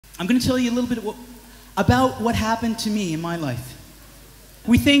I'm going to tell you a little bit about what happened to me in my life.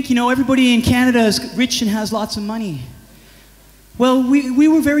 We think, you know, everybody in Canada is rich and has lots of money. Well, we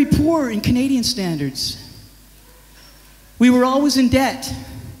were very poor in Canadian standards. We were always in debt.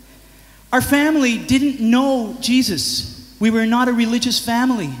 Our family didn't know Jesus. We were not a religious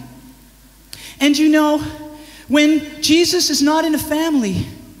family. And you know, when Jesus is not in a family,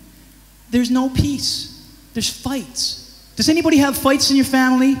 there's no peace. There's fights. Does anybody have fights in your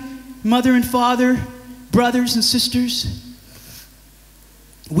family? Mother and father, brothers and sisters?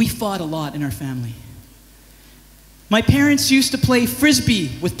 We fought a lot in our family. My parents used to play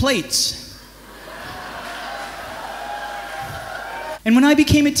frisbee with plates. And when I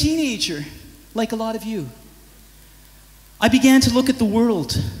became a teenager, like a lot of you, I began to look at the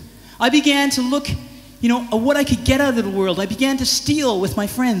world. I began to look, you know, at what I could get out of the world. I began to steal with my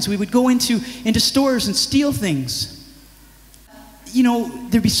friends. We would go into stores and steal things. You know,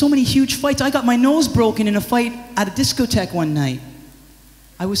 there'd be so many huge fights. I got my nose broken in a fight at a discotheque one night.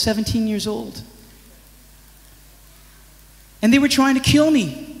 I was 17 years old. And they were trying to kill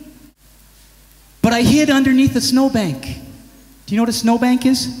me. But I hid underneath a snowbank. Do you know what a snowbank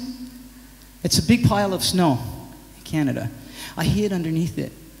is? It's a big pile of snow in Canada. I hid underneath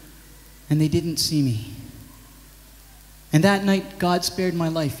it, and they didn't see me. And that night, God spared my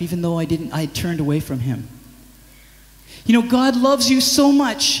life, even though I had turned away from Him. You know, God loves you so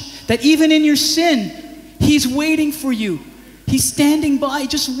much that even in your sin, He's waiting for you. He's standing by,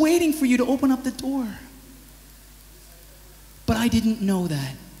 just waiting for you to open up the door. But I didn't know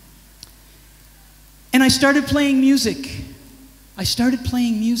that. And I started playing music.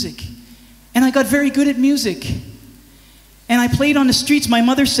 And I got very good at music. And I played on the streets. My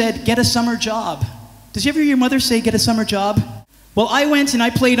mother said, get a summer job. Did you ever hear your mother say, get a summer job? Well, I went and I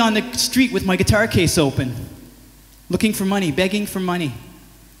played on the street with my guitar case open, looking for money, begging for money.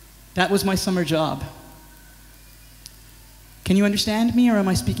 That was my summer job. Can you understand me, or am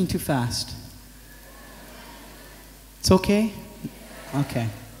I speaking too fast? It's okay? Okay.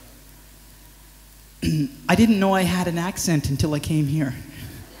 I didn't know I had an accent until I came here.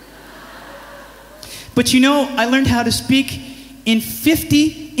 But you know, I learned how to speak in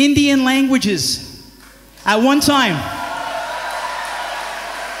 50 Indian languages at one time.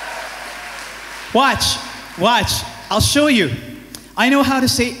 Watch. I'll show you. I know how to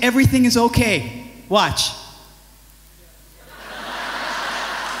say everything is okay. Watch.